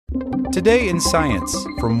Today in Science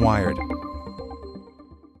from Wired.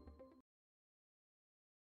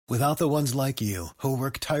 Without the ones like you, who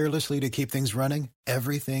work tirelessly to keep things running,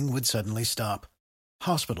 everything would suddenly stop.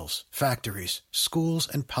 Hospitals, factories, schools,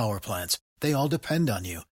 and power plants, they all depend on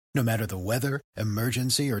you. No matter the weather,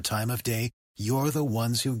 emergency, or time of day, you're the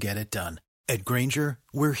ones who get it done. At Grainger,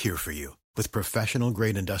 we're here for you with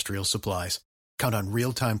professional-grade industrial supplies. Count on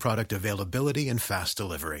real-time product availability and fast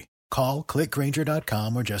delivery. Call, click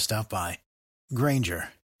Grainger.com, or just stop by. Grainger,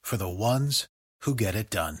 for the ones who get it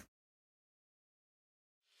done.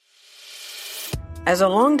 As a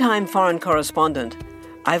longtime foreign correspondent,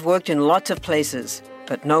 I've worked in lots of places,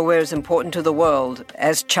 but nowhere as important to the world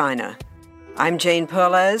as China. I'm Jane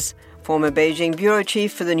Perlez, former Beijing bureau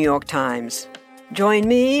chief for the New York Times. Join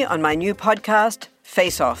me on my new podcast,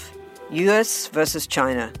 Face Off, U.S. versus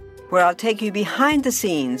China, where I'll take you behind the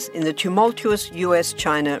scenes in the tumultuous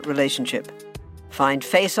U.S.-China relationship. Find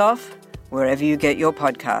Face Off wherever you get your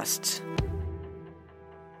podcasts.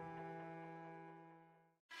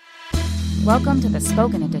 Welcome to the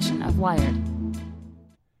spoken edition of Wired.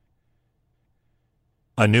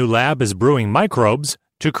 A new lab is brewing microbes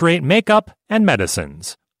to create makeup and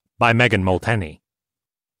medicines, by Megan Molteni.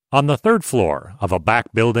 On the third floor of a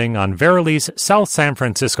back building on Verily's South San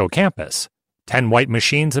Francisco campus, 10 white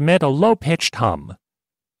machines emit a low-pitched hum.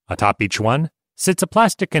 Atop each one sits a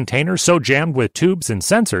plastic container so jammed with tubes and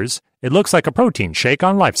sensors it looks like a protein shake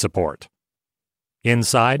on life support.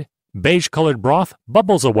 Inside, beige-colored broth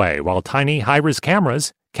bubbles away while tiny high-res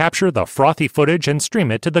cameras capture the frothy footage and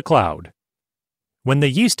stream it to the cloud. When the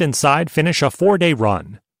yeast inside finish a 4-day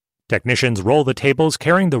run, technicians roll the tables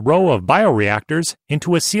carrying the row of bioreactors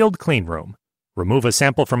into a sealed cleanroom, remove a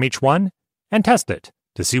sample from each one, and test it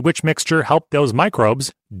to see which mixture helped those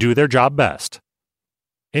microbes do their job best.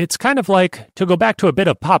 It's kind of like, to go back to a bit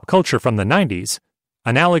of pop culture from the 90s,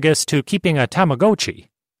 analogous to keeping a Tamagotchi,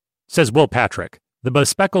 says Will Patrick, the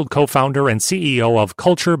bespectacled co-founder and CEO of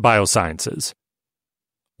Culture Biosciences.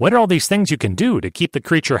 What are all these things you can do to keep the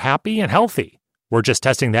creature happy and healthy? We're just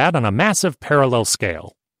testing that on a massive parallel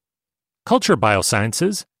scale. Culture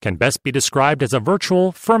Biosciences can best be described as a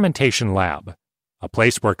virtual fermentation lab, a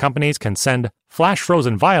place where companies can send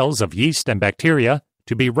flash-frozen vials of yeast and bacteria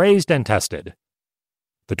to be raised and tested.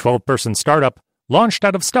 The 12-person startup launched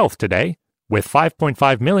out of stealth today with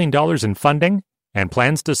 $5.5 million in funding and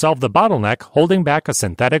plans to solve the bottleneck holding back a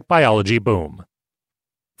synthetic biology boom.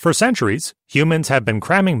 For centuries, humans have been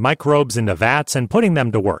cramming microbes into vats and putting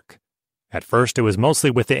them to work. At first, it was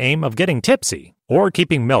mostly with the aim of getting tipsy or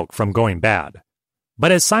keeping milk from going bad.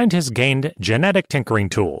 But as scientists gained genetic tinkering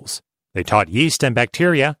tools, they taught yeast and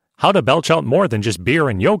bacteria how to belch out more than just beer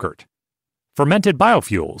and yogurt. Fermented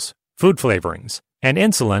biofuels, food flavorings, and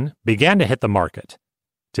insulin began to hit the market.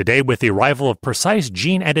 Today, with the arrival of precise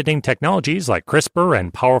gene editing technologies like CRISPR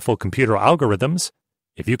and powerful computer algorithms,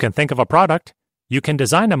 if you can think of a product, you can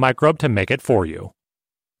design a microbe to make it for you.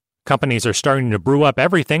 Companies are starting to brew up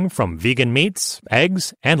everything from vegan meats,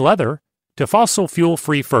 eggs, and leather to fossil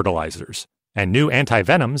fuel-free fertilizers and new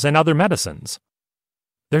antivenoms and other medicines.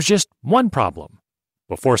 There's just one problem.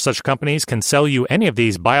 Before such companies can sell you any of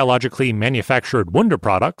these biologically manufactured wonder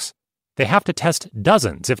products, they have to test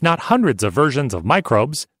dozens, if not hundreds of versions of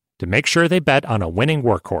microbes to make sure they bet on a winning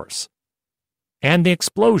workhorse. And the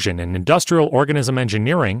explosion in industrial organism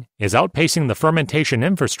engineering is outpacing the fermentation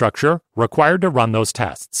infrastructure required to run those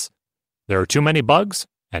tests. There are too many bugs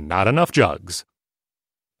and not enough jugs.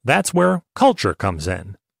 That's where culture comes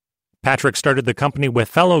in. Patrick started the company with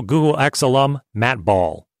fellow Google X alum Matt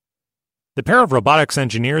Ball. The pair of robotics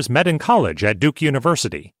engineers met in college at Duke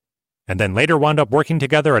University, and then later wound up working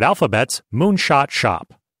together at Alphabet's Moonshot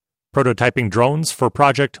Shop, prototyping drones for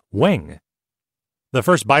Project Wing. The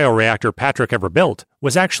first bioreactor Patrick ever built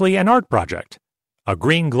was actually an art project, a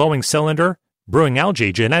green glowing cylinder brewing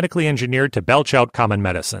algae genetically engineered to belch out common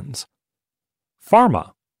medicines.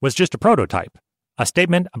 Pharma was just a prototype, a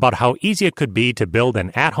statement about how easy it could be to build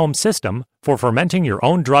an at-home system for fermenting your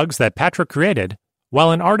own drugs that Patrick created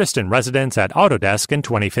while an artist in residence at Autodesk in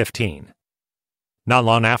 2015. Not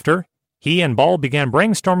long after, he and Ball began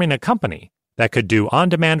brainstorming a company that could do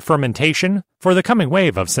on-demand fermentation for the coming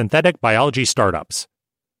wave of synthetic biology startups.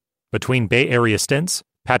 Between Bay Area stints,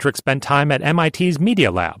 Patrick spent time at MIT's Media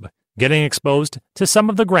Lab, getting exposed to some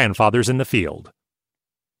of the grandfathers in the field.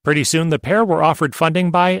 Pretty soon, the pair were offered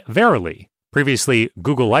funding by Verily, previously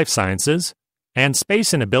Google Life Sciences, and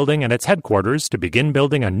space in a building at its headquarters to begin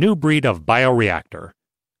building a new breed of bioreactor.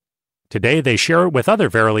 Today, they share it with other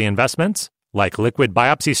Verily investments, like liquid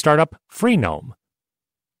biopsy startup Freenome.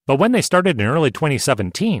 But when they started in early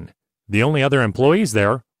 2017, the only other employees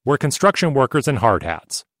there were construction workers in hard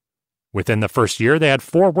hats. Within the first year, they had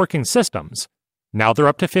 4 working systems. Now they're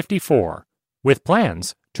up to 54, with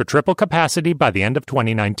plans to triple capacity by the end of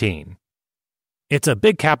 2019. It's a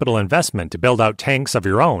big capital investment to build out tanks of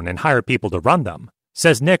your own and hire people to run them,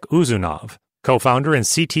 says Nick Uzunov, co-founder and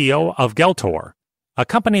CTO of Geltor, a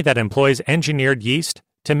company that employs engineered yeast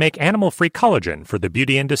to make animal-free collagen for the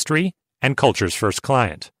beauty industry and Culture's first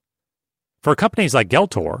client. For companies like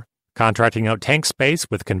Geltor, contracting out tank space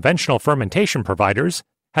with conventional fermentation providers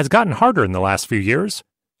has gotten harder in the last few years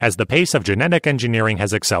as the pace of genetic engineering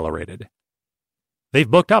has accelerated. They've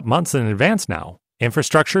booked up months in advance now.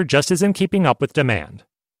 Infrastructure just isn't keeping up with demand.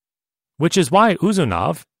 Which is why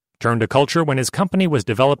Uzunov turned to Culture when his company was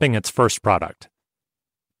developing its first product.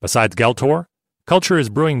 Besides Geltor, Culture is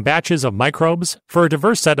brewing batches of microbes for a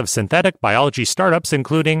diverse set of synthetic biology startups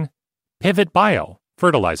including Pivot Bio,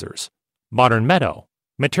 fertilizers, Modern Meadow,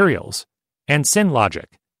 materials, and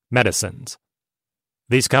SynLogic, medicines.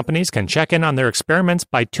 These companies can check in on their experiments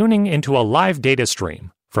by tuning into a live data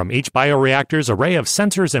stream from each bioreactor's array of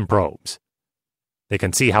sensors and probes. They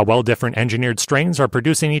can see how well different engineered strains are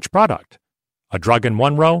producing each product. A drug in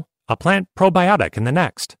one row, a plant probiotic in the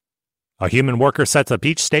next. A human worker sets up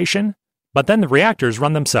each station, but then the reactors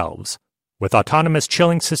run themselves, with autonomous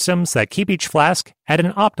chilling systems that keep each flask at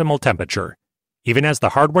an optimal temperature, even as the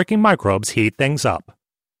hardworking microbes heat things up.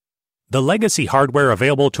 The legacy hardware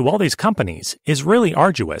available to all these companies is really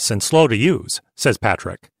arduous and slow to use, says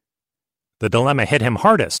Patrick. The dilemma hit him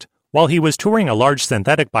hardest while he was touring a large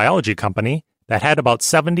synthetic biology company that had about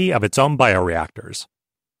 70 of its own bioreactors.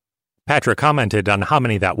 Patrick commented on how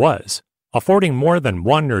many that was. Affording more than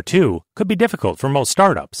 1 or 2 could be difficult for most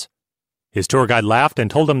startups. His tour guide laughed and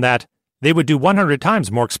told him that they would do 100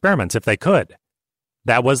 times more experiments if they could.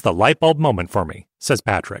 That was the light bulb moment for me, says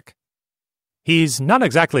Patrick. He's not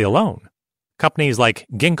exactly alone. Companies like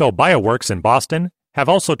Ginkgo Bioworks in Boston have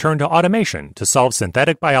also turned to automation to solve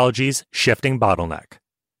synthetic biology's shifting bottleneck.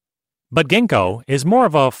 But Ginkgo is more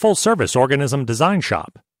of a full-service organism design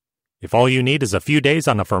shop. If all you need is a few days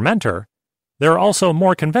on a fermenter, there are also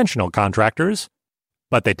more conventional contractors,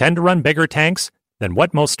 but they tend to run bigger tanks than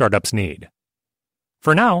what most startups need.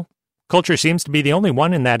 For now, Culture seems to be the only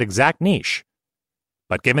one in that exact niche.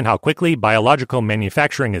 But given how quickly biological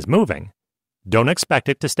manufacturing is moving, don't expect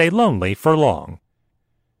it to stay lonely for long.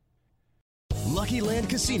 Lucky Land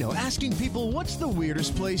Casino, asking people, what's the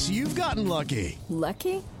weirdest place you've gotten lucky?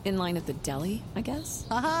 Lucky? In line at the deli, I guess?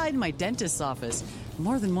 Aha, in my dentist's office.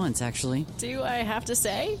 More than once, actually. Do I have to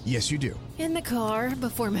say? Yes, you do. In the car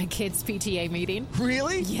before my kids' PTA meeting.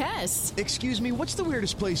 Really? Yes. Excuse me, what's the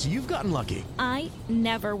weirdest place you've gotten lucky? I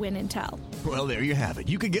never win and tell. Well, there you have it.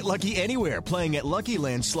 You can get lucky anywhere, playing at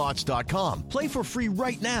LuckyLandSlots.com. Play for free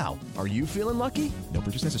right now. Are you feeling lucky? No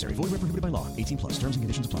purchase necessary. Void where prohibited by law. 18+. Terms and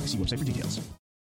conditions apply. See website for details.